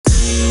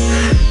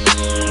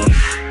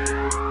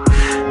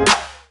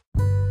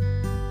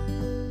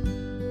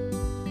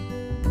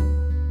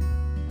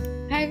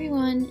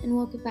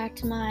back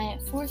to my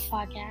fourth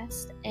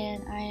podcast,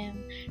 and I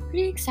am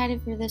pretty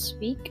excited for this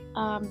week.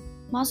 I'm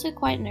also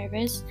quite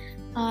nervous.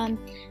 I'm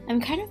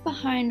kind of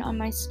behind on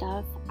my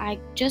stuff. I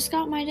just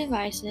got my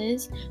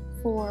devices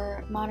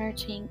for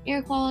monitoring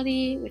air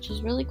quality, which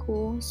is really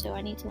cool, so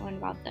I need to learn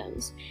about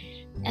those.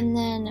 And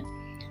then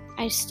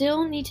I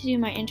still need to do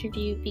my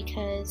interview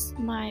because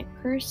my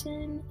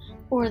person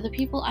or the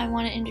people I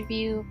want to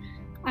interview,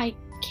 I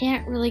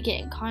can't really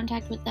get in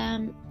contact with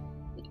them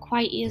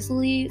quite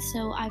easily,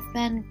 so I've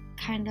been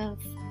kind of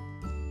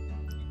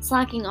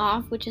slacking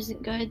off, which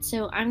isn't good.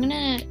 So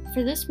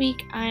for this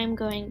week, I'm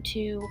going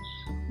to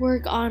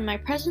work on my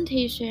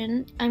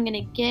presentation. I'm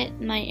going to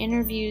get my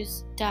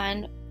interviews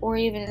done, or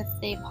even if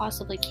they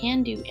possibly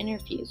can do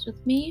interviews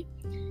with me.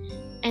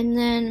 And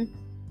then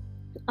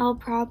I'll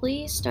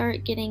probably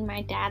start getting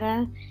my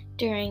data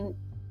during,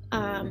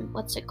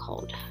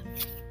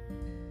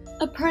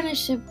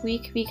 apprenticeship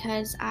week,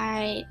 because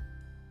I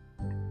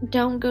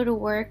don't go to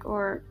work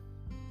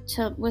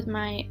with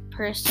my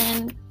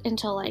person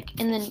until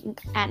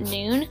at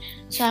noon.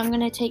 So I'm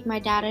gonna take my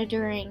data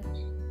during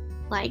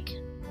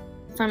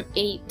from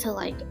 8 to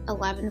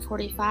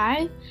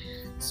 11:45.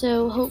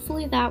 So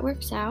hopefully that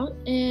works out.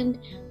 And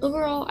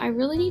overall, I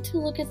really need to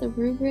look at the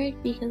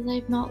rubric because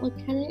I've not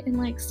looked at it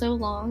in so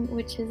long,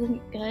 which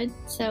isn't good.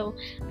 So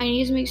I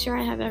need to make sure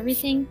I have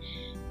everything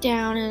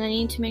down, and I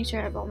need to make sure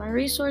I have all my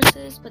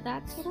resources. But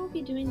that's what I'll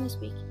be doing this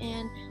week.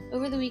 And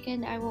over the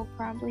weekend, I will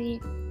probably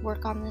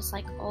work on this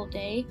all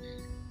day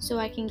so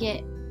I can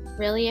get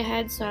really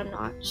ahead, so I'm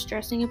not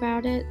stressing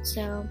about it.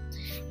 So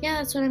yeah,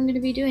 that's what I'm going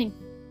to be doing.